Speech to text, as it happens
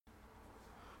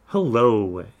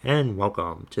Hello, and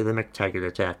welcome to the McTaggart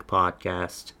Attack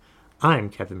podcast. I'm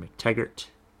Kevin McTaggart,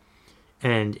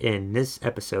 and in this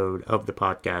episode of the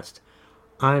podcast,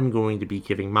 I'm going to be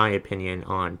giving my opinion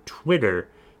on Twitter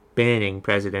banning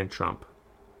President Trump.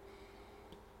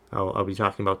 I'll be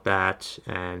talking about that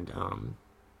and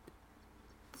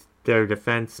their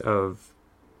defense of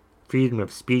freedom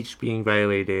of speech being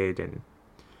violated and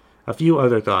a few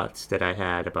other thoughts that I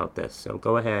had about this. So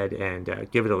go ahead and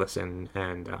give it a listen.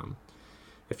 And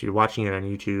if you're watching it on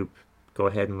YouTube, go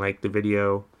ahead and like the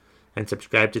video and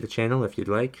subscribe to the channel if you'd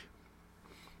like.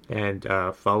 And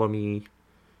follow me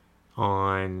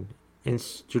on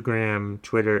Instagram,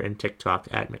 Twitter, and TikTok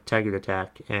at McTaggart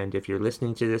Attack. And if you're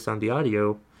listening to this on the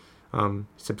audio,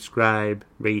 subscribe,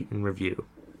 rate, and review.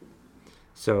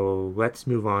 So let's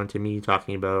move on to me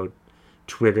talking about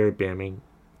Twitter banning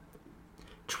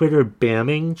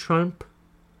Trump.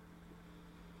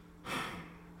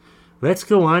 Let's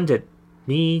go on to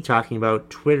me talking about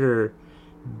Twitter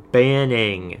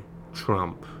banning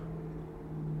Trump.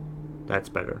 That's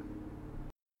better.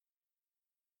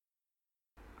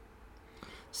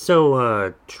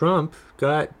 So, Trump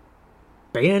got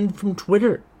banned from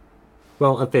Twitter.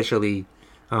 Well, officially,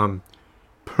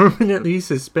 permanently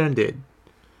suspended.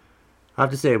 I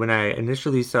have to say, when I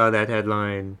initially saw that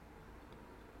headline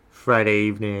Friday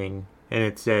evening and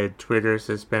it said Twitter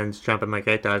suspends Trump, I'm like,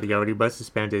 I thought he already was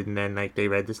suspended, and then they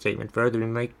read the statement further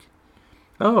and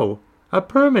oh, a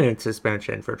permanent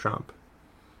suspension for Trump.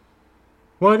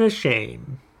 What a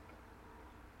shame.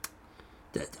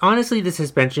 Honestly, the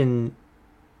suspension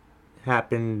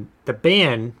happened, the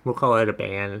ban, we'll call it a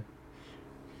ban.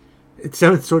 It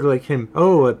sounds sort of like him.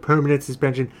 Oh, a permanent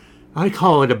suspension. I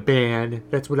call it a ban.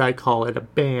 That's what I call it, a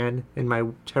ban, in my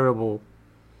terrible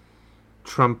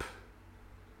Trump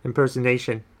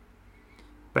impersonation.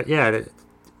 But yeah,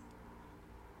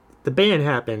 the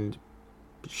ban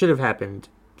should have happened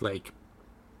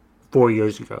 4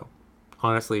 years ago,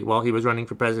 honestly, while he was running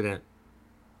for president.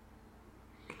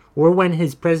 Or when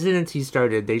his presidency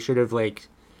started, they should have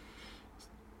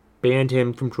banned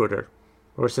him from Twitter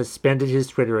or suspended his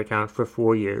Twitter account for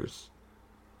 4 years.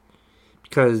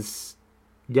 Because,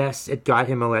 yes, it got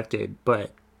him elected,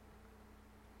 but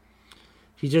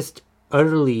he just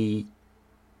utterly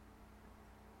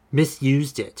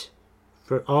misused it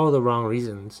for all the wrong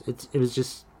reasons. It was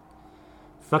just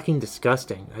fucking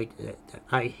disgusting.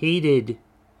 I hated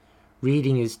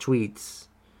reading his tweets.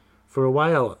 For a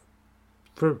while,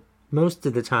 for most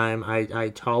of the time, I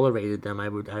tolerated them. I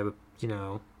would I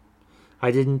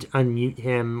didn't unmute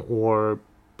him or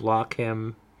block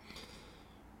him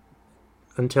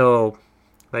until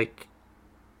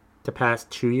the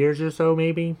past 2 years or so,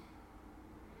 maybe.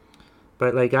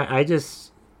 But I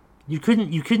just, you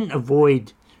couldn't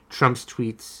avoid Trump's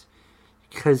tweets,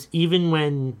 because even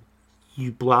when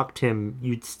you blocked him,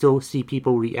 you'd still see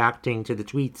people reacting to the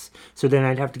tweets. So then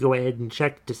I'd have to go ahead and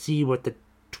check to see what the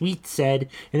tweet said,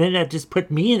 and then that just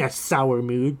put me in a sour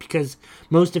mood, because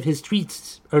most of his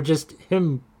tweets are just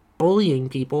him bullying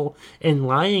people and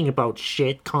lying about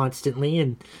shit constantly,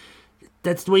 and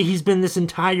that's the way he's been this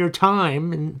entire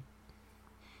time. And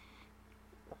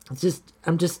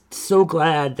I'm just so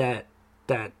glad that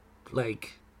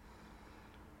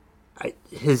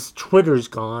his Twitter's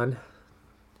gone.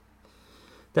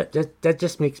 That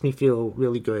just makes me feel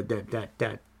really good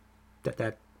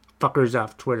that fucker's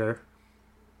off Twitter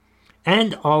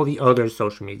and all the other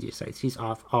social media sites. He's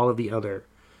off all of the other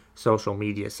social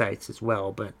media sites as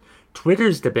well, but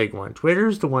Twitter's the big one.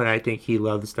 Twitter's the one I think he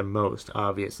loves the most,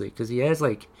 obviously, because he has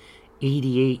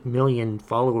 88 million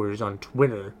followers on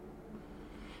Twitter,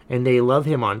 and they love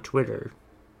him on Twitter.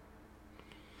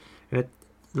 And it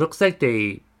looks like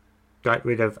they got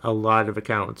rid of a lot of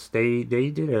accounts. They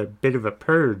did a bit of a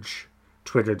purge,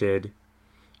 Twitter did,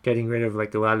 getting rid of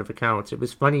a lot of accounts. It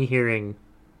was funny hearing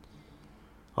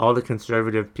all the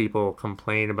conservative people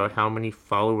complain about how many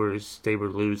followers they were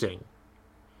losing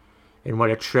and what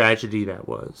a tragedy that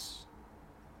was.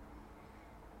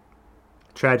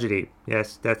 Tragedy.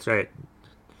 Yes, that's right.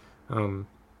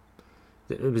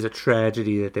 It was a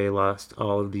tragedy that they lost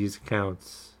all of these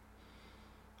accounts.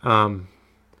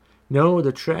 No,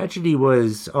 the tragedy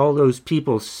was all those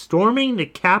people storming the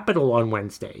Capitol on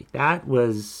Wednesday. That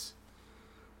was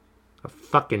a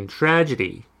fucking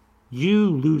tragedy. You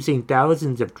losing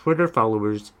thousands of Twitter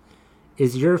followers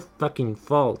is your fucking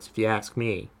fault, if you ask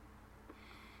me.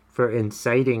 For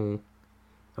inciting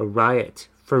a riot,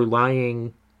 for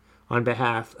lying on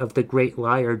behalf of the great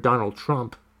liar Donald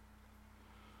Trump.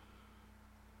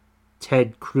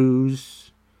 Ted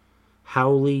Cruz,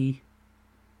 Howley,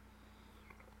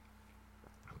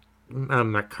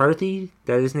 McCarthy,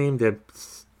 that is named the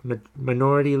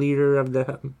minority leader of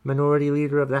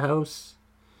the House.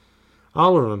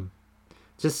 All of them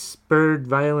just spurred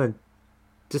violent.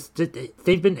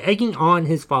 They've been egging on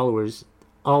his followers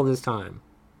all this time,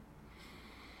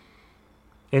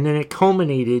 and then it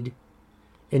culminated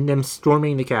in them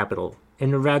storming the Capitol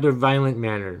in a rather violent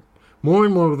manner. More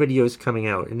and more videos coming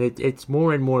out, and it's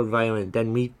more and more violent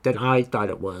than I thought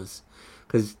it was,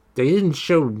 because they didn't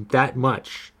show that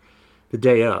much the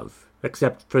day of,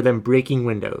 except for them breaking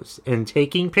windows and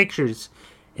taking pictures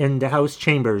in the House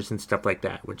chambers and stuff like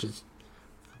that, which is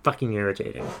fucking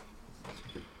irritating.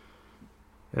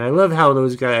 And I love how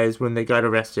those guys, when they got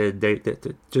arrested, they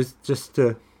just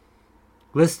the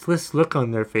listless look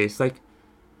on their face, like,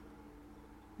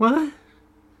 what?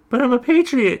 But I'm a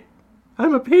patriot.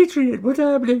 I'm a patriot. What's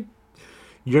happening?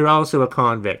 You're also a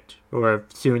convict, or a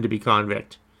soon-to-be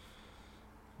convict.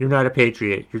 You're not a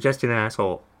patriot. You're just an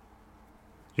asshole.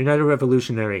 You're not a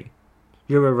revolutionary.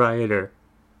 You're a rioter.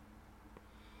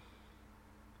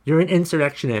 You're an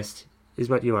insurrectionist, is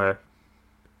what you are.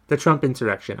 The Trump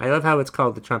insurrection. I love how it's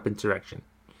called the Trump insurrection.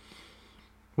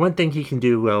 One thing he can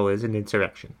do well is an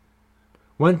insurrection.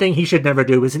 One thing he should never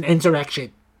do is an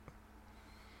insurrection.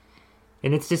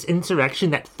 And it's this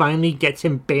insurrection that finally gets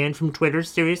him banned from Twitter.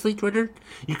 Seriously, Twitter?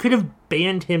 You could have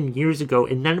banned him years ago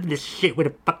and none of this shit would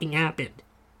have fucking happened.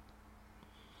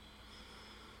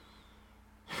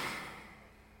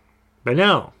 But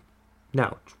no.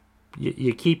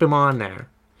 You keep him on there.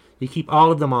 You keep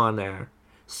all of them on there.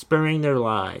 Spurring their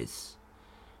lies.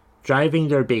 Driving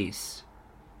their base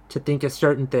to think a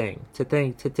certain thing. To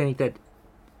think that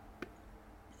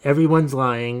everyone's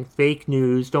lying. Fake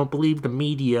news. Don't believe the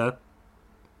media.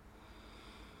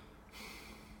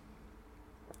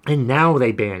 And now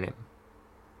they ban him.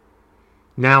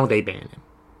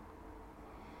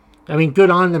 I mean, good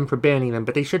on them for banning them,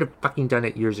 but they should have fucking done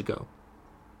it years ago.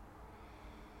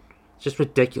 It's just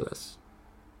ridiculous.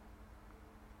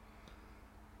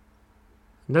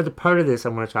 Another part of this I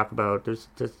want to talk about. There's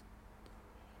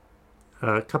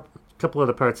a couple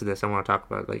other parts of this I want to talk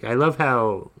about. Like, I love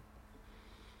how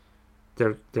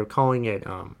they're calling it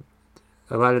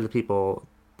a lot of the people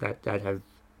that have,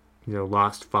 you know,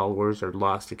 lost followers or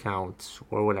lost accounts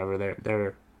or whatever,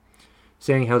 they're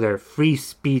saying how their free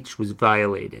speech was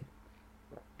violated.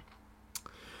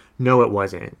 No, it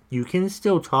wasn't. You can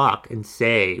still talk and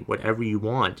say whatever you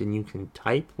want, and you can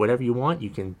type whatever you want.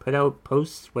 You can put out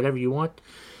posts, whatever you want.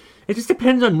 It just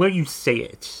depends on where you say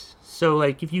it. So,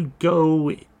 like, if you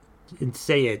go and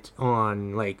say it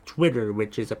on, like, Twitter,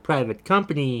 which is a private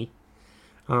company,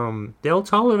 they'll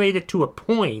tolerate it to a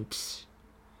point.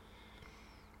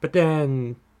 But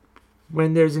then,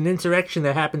 when there's an insurrection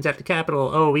that happens at the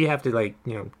Capitol, we have to, like,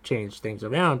 you know, change things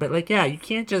around. But, like, yeah, you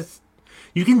can't just...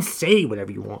 You can say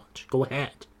whatever you want. Go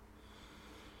ahead.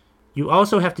 You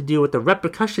also have to deal with the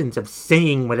repercussions of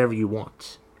saying whatever you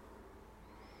want.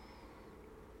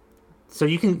 So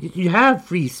you have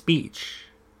free speech.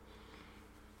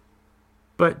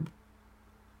 But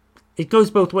it goes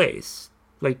both ways.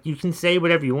 Like, you can say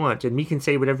whatever you want, and we can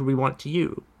say whatever we want to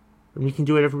you. And we can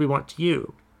do whatever we want to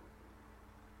you.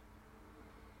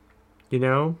 You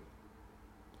know?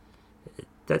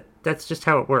 That's just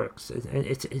how it works.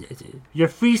 Your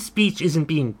free speech isn't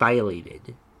being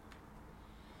violated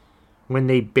when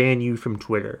they ban you from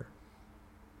Twitter.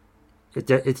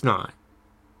 It's not.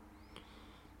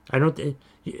 I don't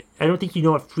think you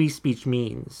know what free speech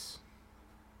means.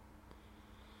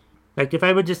 Like, if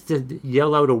I would just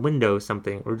yell out a window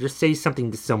something, or just say something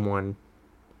to someone,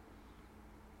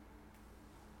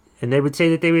 and they would say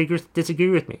that they would disagree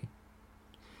with me.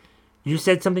 You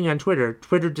said something on Twitter,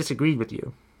 Twitter disagreed with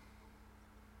you.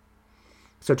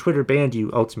 So Twitter banned you,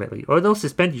 ultimately. Or they'll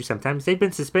suspend you sometimes. They've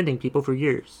been suspending people for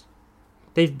years.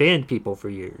 They've banned people for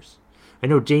years. I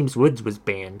know James Woods was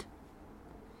banned.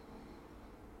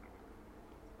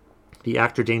 The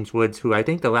actor James Woods, who I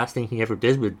think the last thing he ever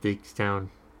did was Digstown,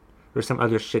 or some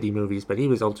other shitty movies, but he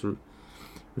was also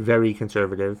very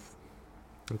conservative.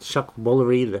 And Chuck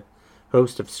Woolery, the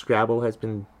host of Scrabble, has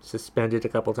been suspended a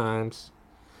couple times.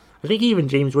 I think even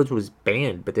James Woods was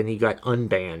banned, but then he got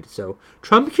unbanned. So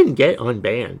Trump can get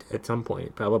unbanned at some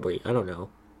point, probably. I don't know.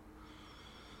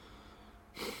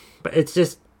 But it's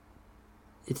just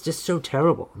so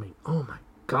terrible. I mean, oh my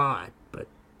God. But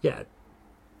yeah.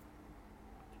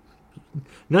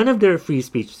 None of their free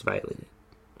speech is violated.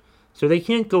 So they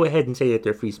can't go ahead and say that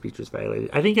their free speech was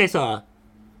violated. I think I saw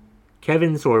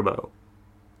Kevin Sorbo,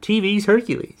 TV's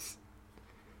Hercules,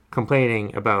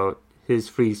 complaining about his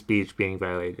free speech being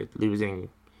violated, losing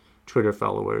Twitter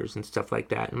followers and stuff like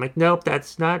that. I'm like, nope,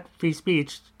 that's not free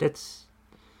speech. That's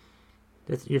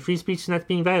Your free speech is not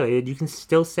being violated. You can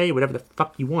still say whatever the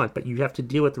fuck you want, but you have to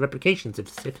deal with the repercussions of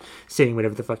saying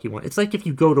whatever the fuck you want. It's like if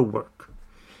you go to work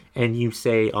and you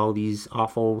say all these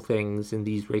awful things and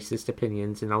these racist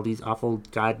opinions and all these awful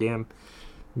goddamn,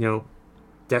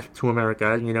 death to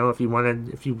America.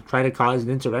 If you try to cause an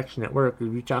insurrection at work, or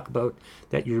you talk about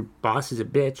that your boss is a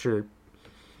bitch or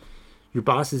your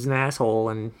boss is an asshole,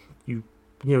 and you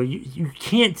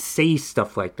can't say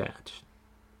stuff like that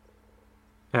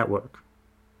at work.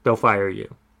 They'll fire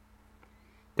you.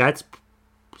 That's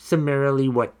summarily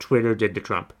what Twitter did to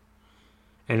Trump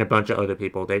and a bunch of other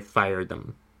people. They fired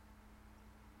them.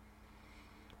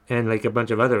 And like a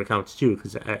bunch of other accounts too,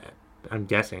 because I'm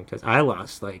guessing, because I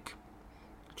lost like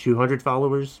 200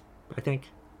 followers, I think.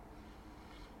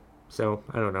 So,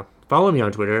 I don't know. Follow me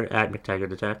on Twitter, at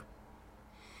McTaggartAttack.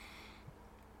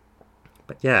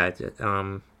 But yeah,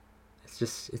 it's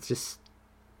just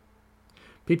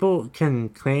people can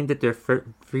claim that their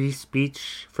free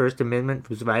speech First Amendment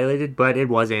was violated, but it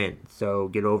wasn't. So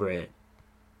get over it.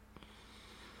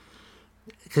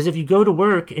 Because if you go to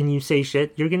work and you say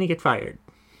shit, you're gonna get fired.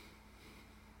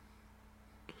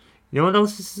 You know what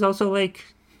else this is also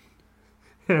like?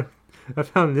 I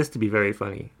found this to be very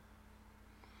funny.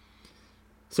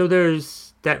 So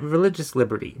there's that religious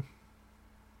liberty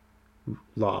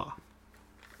law,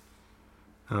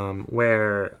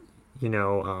 where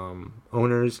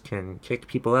owners can kick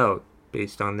people out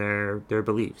based on their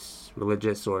beliefs,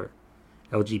 religious or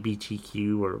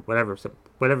LGBTQ or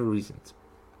whatever reasons.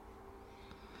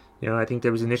 I think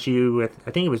there was an issue with,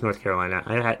 I think it was North Carolina.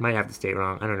 I might have the state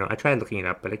wrong. I don't know. I tried looking it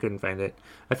up, but I couldn't find it.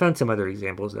 I found some other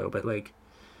examples though, but like,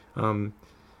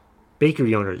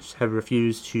 bakery owners have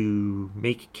refused to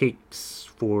make cakes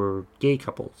for gay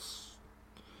couples,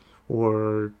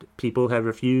 or people have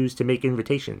refused to make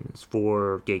invitations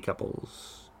for gay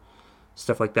couples,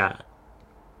 stuff like that.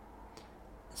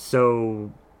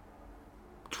 So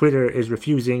Twitter is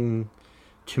refusing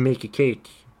to make a gay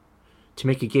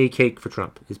cake for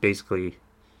Trump is basically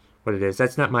what it is.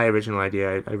 That's not my original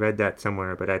idea. I read that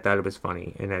somewhere, but I thought it was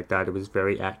funny, and I thought it was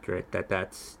very accurate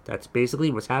that's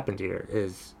basically what's happened here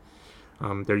is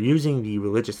they're using the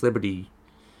religious liberty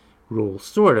rule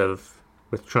sort of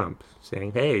with Trump,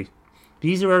 saying, hey,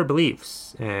 these are our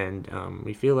beliefs, and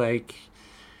we feel like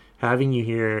having you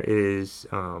here is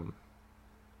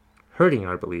hurting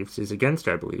our beliefs, is against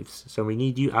our beliefs, so we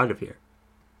need you out of here.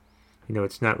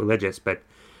 It's not religious, but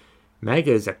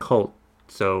MAGA is a cult,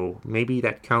 so maybe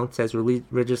that counts as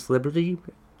religious liberty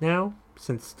now,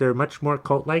 since they're much more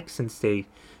cult-like, since they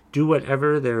do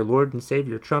whatever their Lord and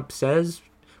Savior Trump says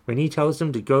when he tells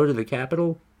them to go to the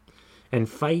Capitol and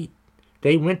fight.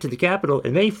 They went to the Capitol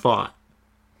and they fought.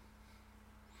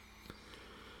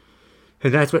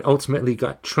 And that's what ultimately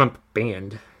got Trump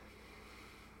banned.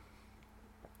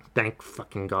 Thank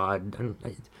fucking God.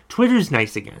 Twitter's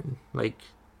nice again.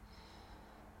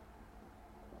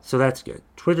 So that's good.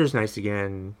 Twitter's nice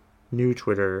again. New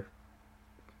Twitter.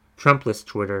 Trumpless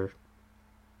Twitter.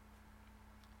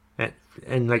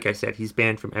 And like I said, he's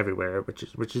banned from everywhere,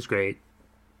 which is great.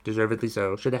 Deservedly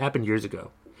so. Should have happened years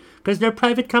ago. Because they're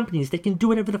private companies. They can do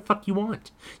whatever the fuck you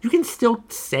want. You can still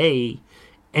say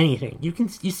anything.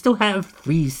 You still have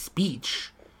free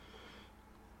speech.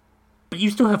 But you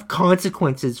still have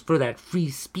consequences for that free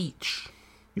speech.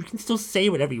 You can still say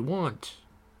whatever you want.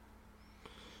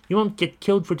 You won't get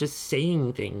killed for just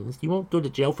saying things. You won't go to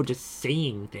jail for just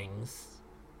saying things.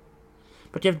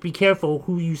 But you have to be careful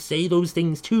who you say those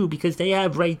things to, because they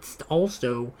have rights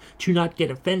also to not get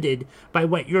offended by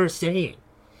what you're saying.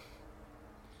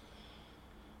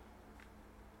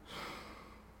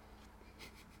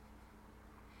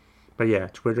 But yeah,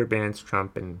 Twitter bans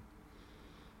Trump, and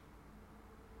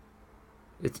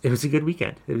it was a good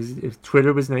weekend.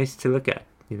 Twitter was nice to look at,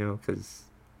 because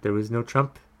there was no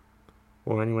Trump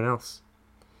or anyone else.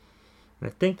 And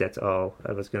I think that's all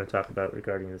I was going to talk about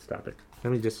regarding this topic.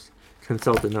 Let me just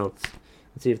consult the notes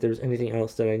and see if there's anything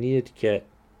else that I needed to get.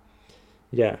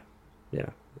 Yeah.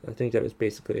 I think that was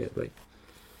basically it.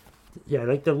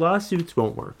 The lawsuits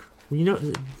won't work.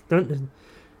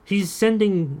 He's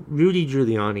sending Rudy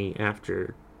Giuliani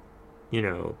after,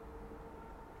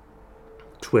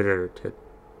 Twitter to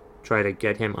try to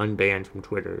get him unbanned from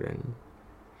Twitter, and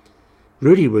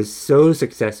Rudy was so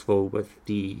successful with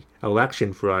the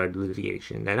election fraud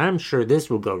litigation that I'm sure this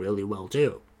will go really well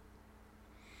too.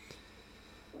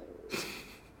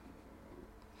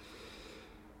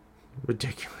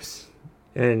 Ridiculous.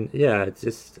 And yeah, it's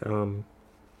just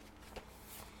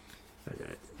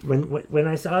when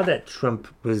I saw that Trump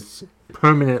was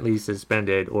permanently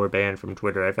suspended or banned from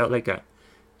Twitter, I felt like a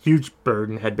huge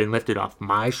burden had been lifted off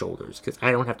my shoulders, because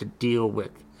I don't have to deal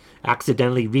with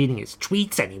accidentally reading his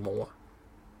tweets anymore.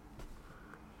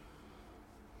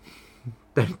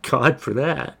 Thank God for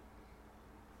that.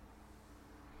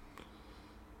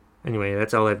 Anyway,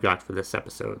 that's all I've got for this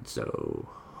episode, so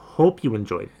hope you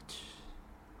enjoyed it.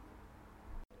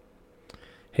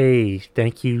 Hey,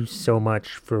 thank you so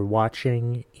much for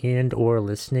watching and or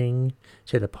listening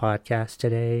to the podcast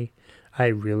today. I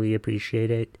really appreciate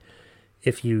it.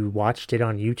 If you watched it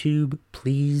on YouTube,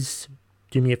 please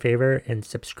do me a favor and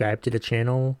subscribe to the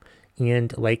channel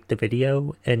and like the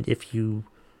video. And if you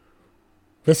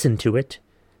listen to it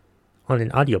on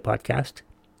an audio podcast,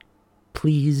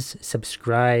 please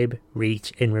subscribe,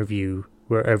 rate, and review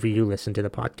wherever you listen to the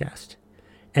podcast.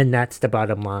 And that's the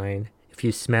bottom line. If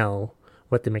you smell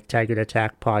what the McTaggart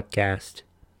Attack podcast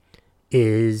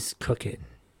is cooking.